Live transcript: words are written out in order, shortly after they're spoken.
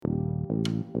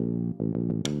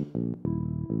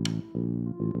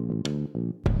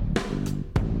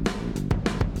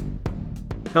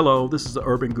Hello, this is the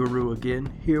Urban Guru again,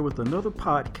 here with another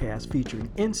podcast featuring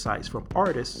insights from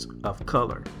artists of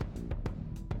color.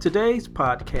 Today's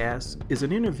podcast is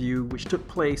an interview which took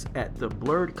place at the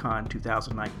BlurredCon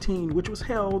 2019, which was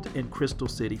held in Crystal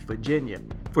City, Virginia.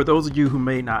 For those of you who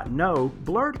may not know,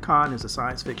 BlurredCon is a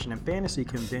science fiction and fantasy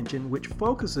convention which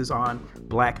focuses on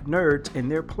Black nerds and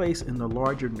their place in the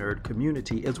larger nerd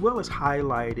community, as well as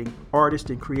highlighting artists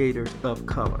and creators of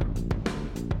color.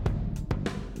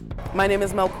 My name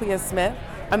is Melquia Smith.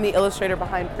 I'm the illustrator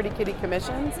behind Pretty Kitty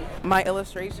Commissions. My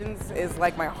illustrations is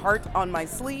like my heart on my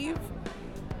sleeve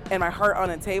and my heart on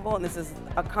a table, and this is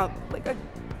a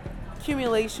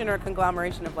accumulation or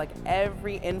conglomeration of like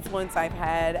every influence I've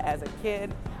had as a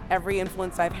kid, every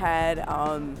influence I've had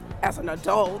as an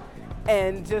adult,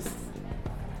 and just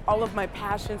all of my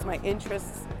passions, my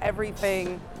interests,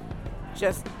 everything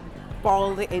just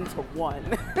balled into one.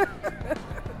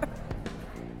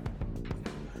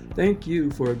 Thank you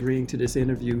for agreeing to this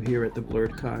interview here at the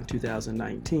BlurredCon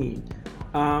 2019.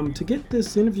 To get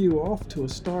this interview off to a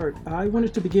start, I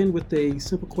wanted to begin with a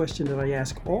simple question that I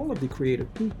ask all of the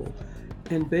creative people.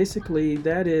 And basically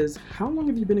that is, how long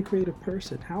have you been a creative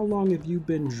person? How long have you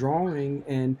been drawing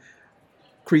and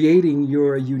creating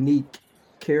your unique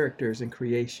characters and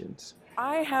creations?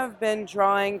 I have been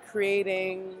drawing,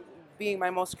 creating, being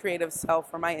my most creative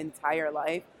self for my entire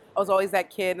life. I was always that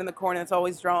kid in the corner that's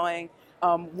always drawing.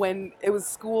 When it was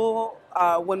school,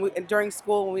 during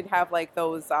school when we'd have like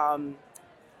those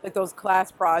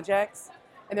class projects,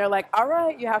 and they're like, "All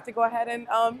right, you have to go ahead and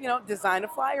design a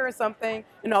flyer or something,"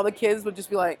 and all the kids would just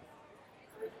be like,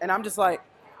 and I'm just like,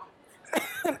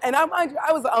 and I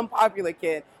was an unpopular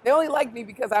kid. They only liked me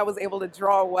because I was able to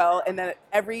draw well, and then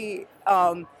every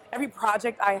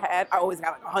project I had, I always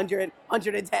got like 100,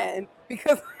 110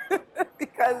 because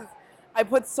because I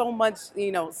put so much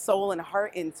soul and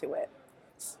heart into it.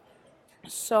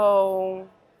 So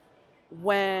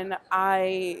when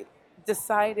I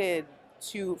decided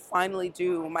to finally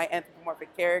do my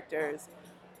anthropomorphic characters,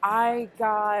 I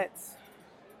got,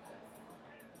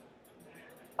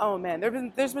 oh man,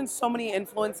 there's been so many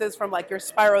influences from like your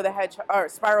Spyro the Hedgehog, or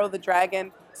Spyro the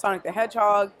Dragon, Sonic the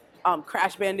Hedgehog,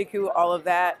 Crash Bandicoot, all of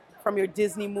that from your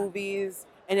Disney movies,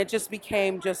 and it just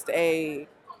became just a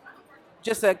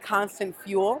constant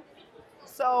fuel.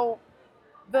 So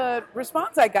the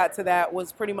response I got to that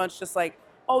was pretty much just like,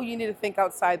 oh, you need to think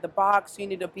outside the box. You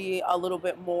need to be a little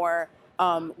bit more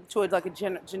towards like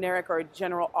a generic or a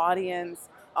general audience.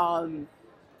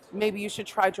 Maybe you should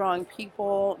try drawing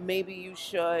people. Maybe you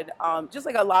should, just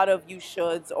like a lot of you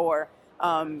shoulds, or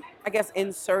I guess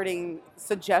inserting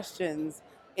suggestions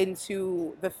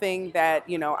into the thing that,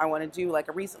 I want to do.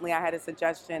 Like recently I had a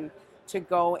suggestion to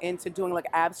go into doing like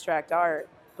abstract art,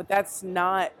 but that's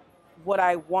not what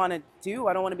I want to do.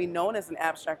 I don't want to be known as an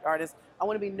abstract artist. I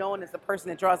want to be known as the person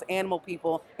that draws animal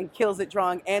people and kills at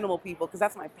drawing animal people, because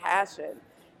that's my passion.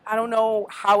 I don't know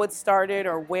how it started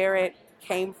or where it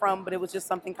came from, but it was just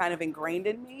something kind of ingrained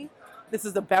in me. This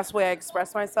is the best way I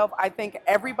express myself. I think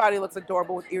everybody looks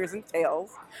adorable with ears and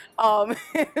tails. And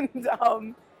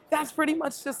that's pretty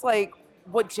much just like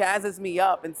what jazzes me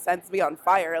up and sets me on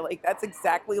fire. Like that's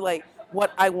exactly like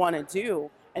what I want to do.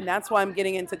 And that's why I'm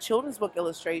getting into children's book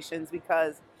illustrations,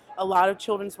 because a lot of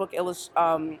children's book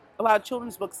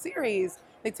series,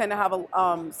 they tend to have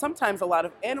sometimes a lot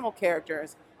of animal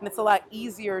characters, and it's a lot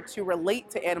easier to relate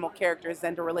to animal characters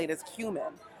than to relate as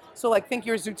human. So like think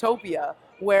your Zootopia,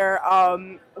 where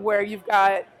you've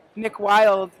got Nick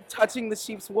Wilde touching the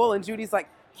sheep's wool, and Judy's like,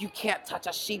 "You can't touch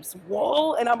a sheep's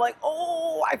wool," and I'm like,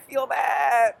 "Oh, I feel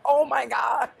that. Oh my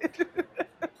God."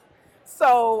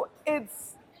 So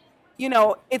it's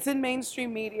in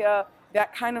mainstream media.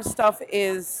 That kind of stuff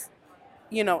is,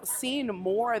 seen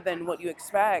more than what you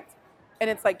expect. And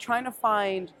it's like trying to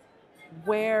find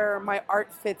where my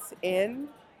art fits in.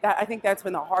 That I think that's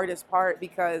been the hardest part,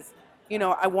 because,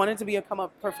 I wanted to become a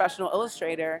professional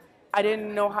illustrator. I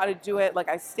didn't know how to do it. Like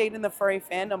I stayed in the furry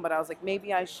fandom, but I was like,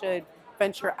 maybe I should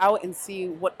venture out and see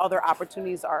what other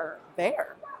opportunities are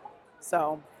there.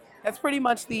 So that's pretty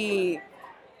much a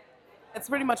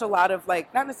lot of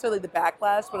like, not necessarily the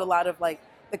backlash, but a lot of like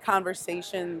the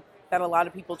conversation that a lot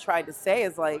of people tried to say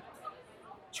is like,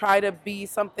 try to be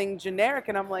something generic.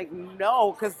 And I'm like,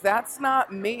 no, because that's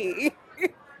not me.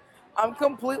 I'm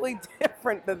completely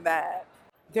different than that.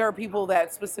 There are people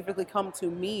that specifically come to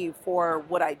me for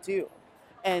what I do.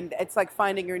 And it's like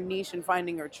finding your niche and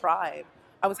finding your tribe.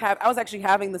 I was actually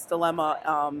having this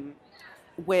dilemma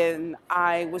when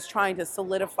I was trying to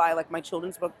solidify like my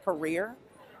children's book career.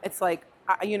 It's like,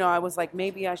 I was like,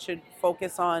 maybe I should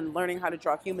focus on learning how to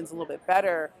draw humans a little bit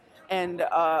better. And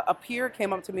a peer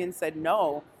came up to me and said,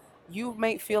 no, you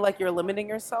may feel like you're limiting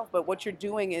yourself, but what you're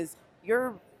doing is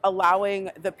you're allowing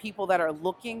the people that are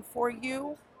looking for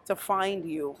you to find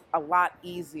you a lot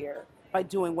easier by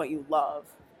doing what you love.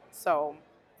 So,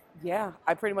 yeah,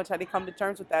 I pretty much had to come to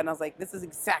terms with that. And I was like, this is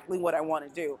exactly what I want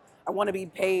to do. I want to be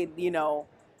paid,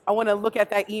 I want to look at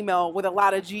that email with a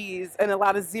lot of G's and a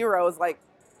lot of zeros, like,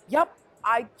 yep,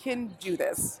 I can do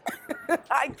this.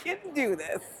 I can do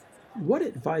this. What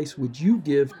advice would you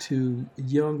give to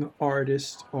young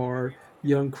artists or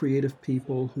young creative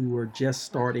people who are just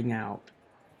starting out?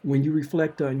 When you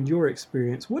reflect on your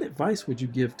experience, what advice would you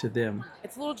give to them?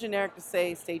 It's a little generic to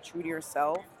say stay true to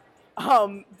yourself,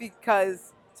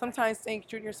 because sometimes staying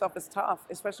true to yourself is tough,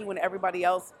 especially when everybody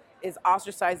else is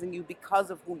ostracizing you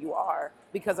because of who you are,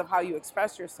 because of how you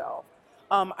express yourself.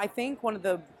 I think one of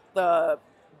the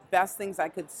best things I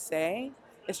could say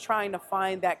is trying to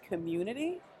find that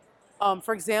community.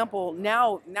 For example,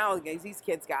 nowadays these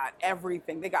kids got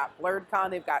everything. They got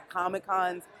BlurredCon, they've got Comic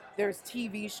Cons. There's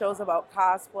TV shows about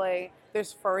cosplay.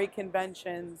 There's furry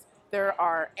conventions. There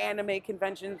are anime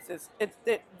conventions.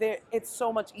 It's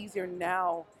so much easier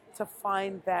now to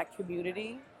find that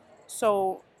community.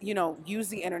 So use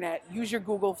the internet, use your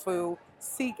Google Fu,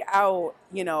 seek out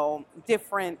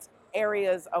different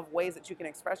areas of ways that you can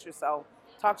express yourself.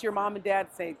 Talk to your mom and dad.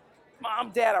 Say,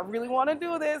 Mom, Dad, I really want to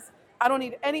do this. I don't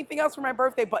need anything else for my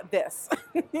birthday but this.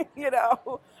 I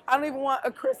don't even want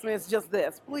a Christmas, just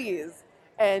this, please.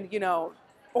 And,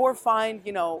 or find,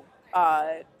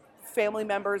 family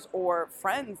members or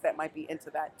friends that might be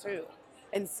into that too.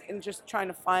 And just trying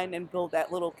to find and build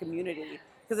that little community.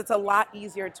 Because it's a lot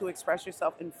easier to express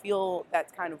yourself and feel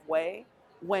that kind of way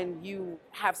when you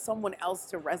have someone else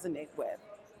to resonate with.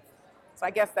 So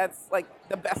I guess that's like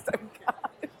the best I've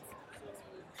got.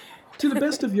 To the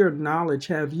best of your knowledge,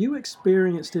 have you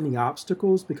experienced any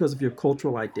obstacles because of your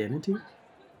cultural identity?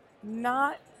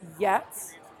 Not yet.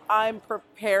 I'm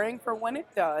preparing for when it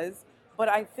does, but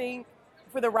I think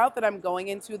for the route that I'm going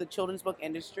into, the children's book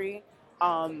industry,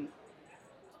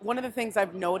 one of the things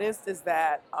I've noticed is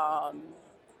that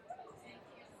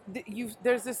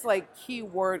there's this like key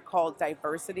word called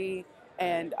diversity,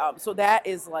 and so that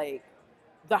is like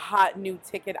the hot new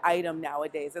ticket item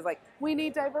nowadays. It's like, we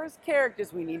need diverse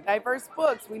characters, we need diverse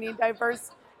books, we need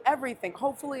diverse everything.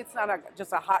 Hopefully it's not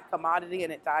just a hot commodity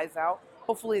and it dies out.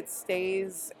 Hopefully it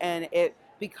stays and it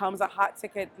becomes a hot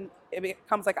ticket. It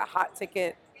becomes like a hot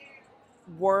ticket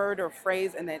word or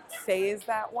phrase and it stays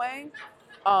that way.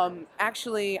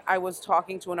 Actually, I was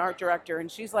talking to an art director and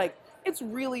she's like, it's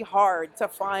really hard to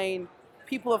find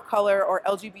people of color or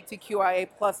LGBTQIA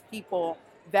plus people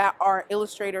that are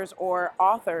illustrators or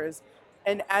authors.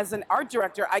 And as an art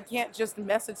director, I can't just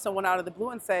message someone out of the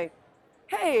blue and say,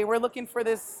 hey, we're looking for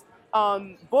this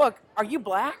book. Are you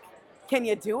black? Can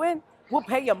you do it? We'll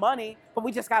pay you money, but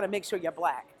we just got to make sure you're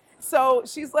black. So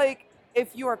she's like,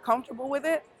 if you are comfortable with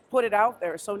it, put it out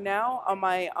there. So now on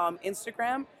my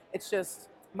Instagram, it's just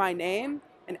my name,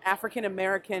 an African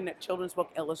American children's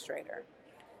book illustrator.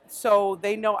 So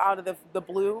they know out of the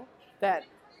blue that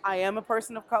I am a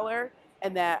person of color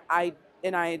and that I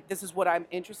this is what I'm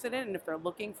interested in. And if they're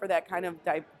looking for that kind of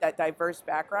that diverse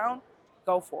background,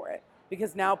 go for it.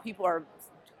 Because now people are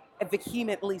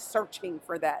vehemently searching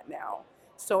for that now.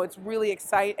 So it's really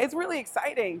exciting. It's really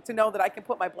exciting to know that I can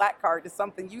put my black card to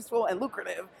something useful and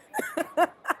lucrative.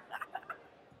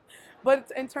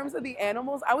 But in terms of the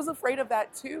animals, I was afraid of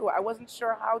that too. I wasn't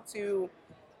sure how to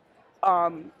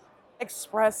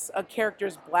express a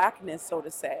character's blackness, so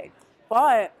to say.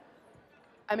 But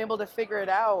I'm able to figure it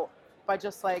out by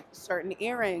just like certain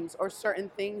earrings or certain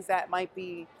things that might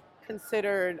be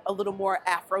considered a little more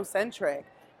Afrocentric.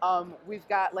 We've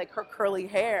got like her curly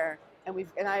hair,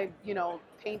 and I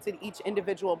painted each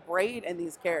individual braid in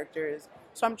these characters.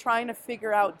 So I'm trying to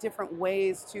figure out different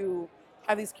ways to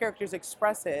have these characters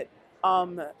express it.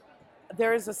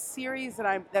 There is a series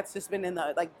that's just been in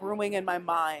the like brewing in my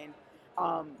mind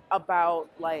about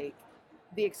like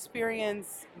the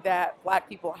experience that Black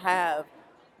people have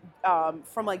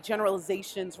from like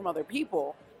generalizations from other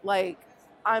people. Like,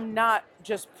 I'm not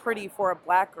just pretty for a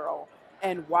Black girl.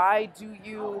 And why do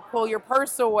you pull your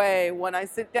purse away when I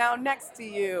sit down next to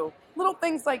you? Little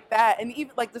things like that. And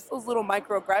even like just those little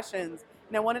microaggressions.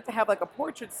 And I wanted to have like a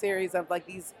portrait series of like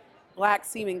these Black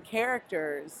seeming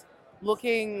characters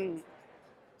looking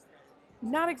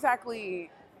not exactly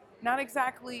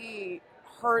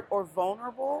hurt or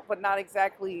vulnerable, but not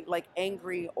exactly like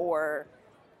angry or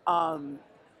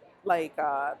like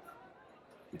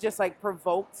just like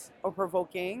provoked or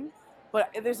provoking.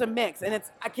 But there's a mix, and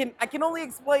I can only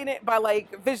explain it by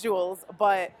like visuals,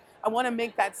 but I want to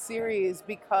make that series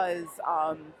because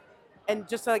and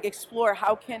just to like explore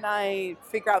how can I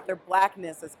figure out their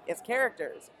blackness as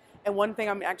characters. And one thing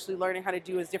I'm actually learning how to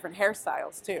do is different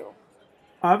hairstyles too.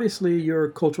 Obviously, your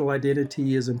cultural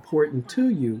identity is important to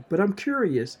you, but I'm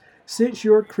curious, since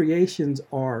your creations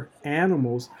are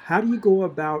animals, how do you go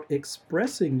about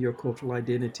expressing your cultural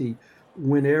identity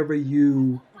whenever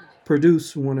you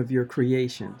produce one of your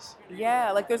creations?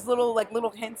 Yeah, like there's little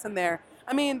hints in there.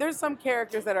 I mean, there's some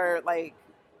characters that are like,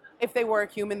 if they were a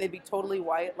human, they'd be totally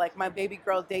white. Like my baby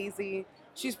girl Daisy,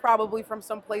 she's probably from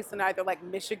some place in either like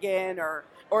Michigan or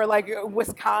like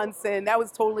Wisconsin. That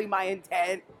was totally my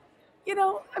intent.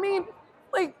 I mean,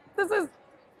 like this is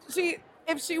she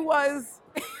if she was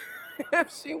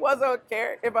if she was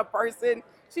if a person,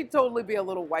 she'd totally be a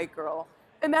little white girl.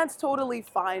 And that's totally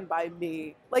fine by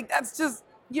me. Like that's just,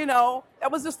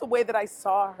 that was just the way that I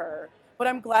saw her. But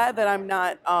I'm glad that I'm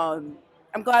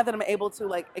glad that I'm able to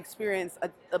like experience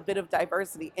a bit of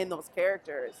diversity in those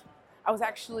characters. I was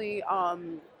actually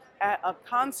at a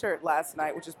concert last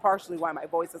night, which is partially why my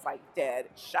voice is like dead,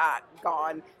 shot,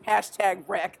 gone, hashtag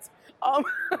wrecked. Um,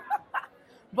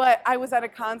 but I was at a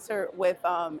concert with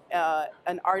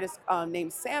an artist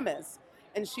named Samus,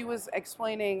 and she was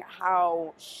explaining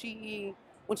how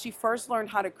when she first learned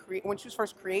how to create, when she was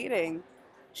first creating,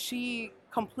 she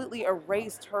completely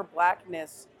erased her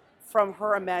blackness from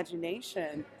her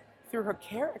imagination through her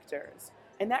characters.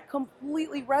 And that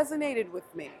completely resonated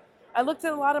with me. I looked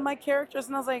at a lot of my characters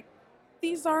and I was like,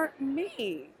 these aren't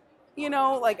me.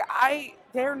 Like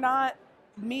they're not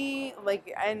me.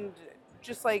 Like, and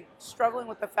just like struggling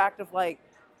with the fact of like,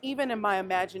 even in my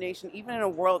imagination, even in a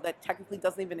world that technically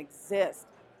doesn't even exist,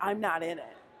 I'm not in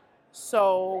it.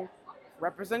 So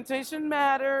representation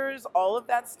matters. All of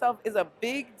that stuff is a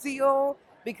big deal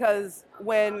because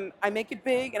when I make it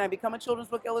big and I become a children's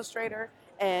book illustrator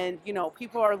and,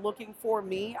 people are looking for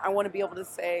me, I want to be able to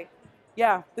say,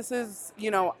 yeah, this is,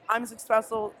 I'm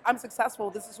successful,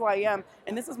 this is who I am,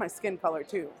 and this is my skin color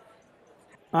too.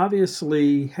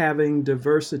 Obviously, having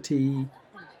diversity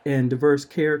and diverse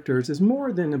characters is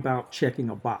more than about checking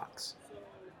a box.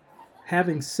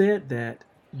 Having said that,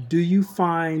 do you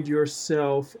find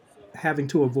yourself having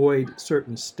to avoid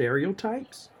certain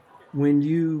stereotypes when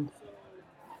you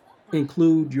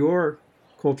include your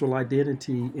cultural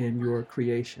identity in your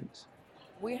creations?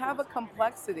 We have a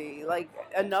complexity. Like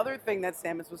another thing that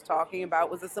Samus was talking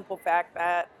about was the simple fact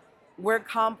that we're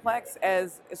complex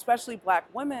as, especially Black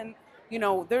women.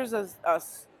 There's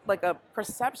like a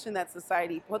perception that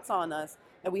society puts on us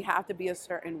that we have to be a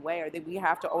certain way or that we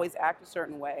have to always act a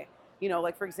certain way.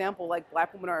 Like for example, like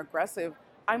Black women are aggressive.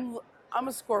 I'm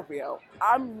a Scorpio.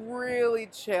 I'm really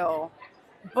chill,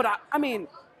 but I mean,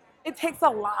 it takes a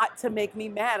lot to make me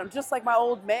mad. I'm just like my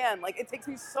old man. Like it takes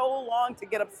me so long to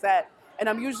get upset. And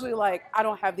I'm usually like, I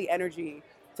don't have the energy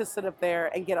to sit up there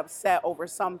and get upset over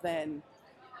something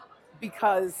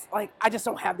because like I just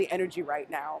don't have the energy right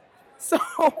now.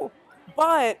 So,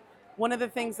 but one of the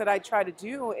things that I try to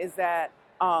do is that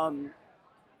I'm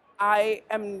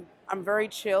very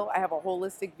chill. I have a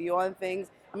holistic view on things.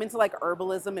 I'm into like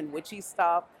herbalism and witchy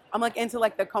stuff. I'm like into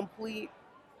like the complete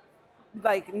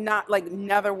like not like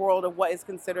netherworld of what is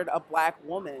considered a Black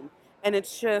woman. And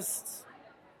it's just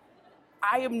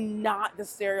I am not the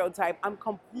stereotype. I'm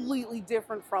completely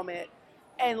different from it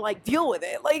and like deal with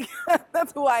it. Like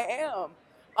that's who I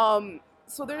am.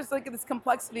 So there's like this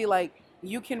complexity, like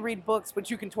you can read books, but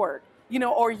you can twerk,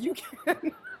 or you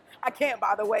can, I can't,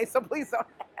 by the way, so please don't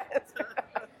ask.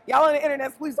 Y'all on the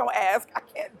internet, please don't ask. I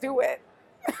can't do it.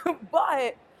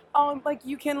 But like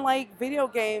you can like video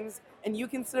games and you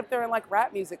can sit up there and like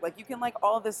rap music. Like you can like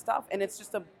all this stuff. And it's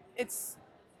just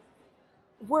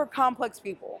we're complex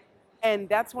people. And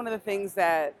that's one of the things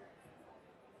that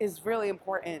is really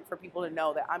important for people to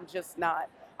know that I'm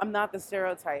not the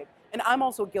stereotype. And I'm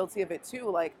also guilty of it too.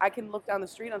 Like I can look down the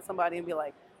street on somebody and be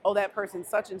like, oh, that person's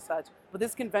such and such. But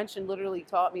this convention literally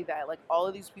taught me that like all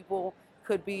of these people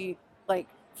could be like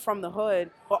from the hood,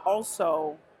 but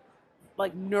also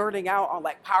like nerding out on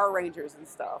like Power Rangers and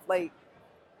stuff. Like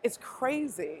it's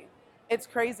crazy. It's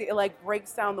crazy. It like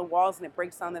breaks down the walls and it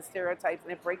breaks down the stereotypes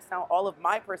and it breaks down all of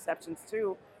my perceptions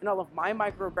too and all of my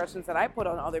microaggressions that I put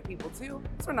on other people too.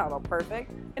 So we're not all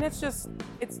perfect. And it's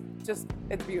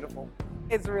beautiful.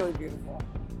 It's really beautiful.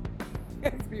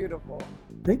 It's beautiful.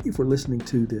 Thank you for listening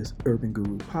to this Urban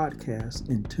Guru podcast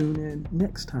and tune in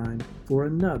next time for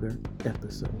another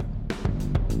episode.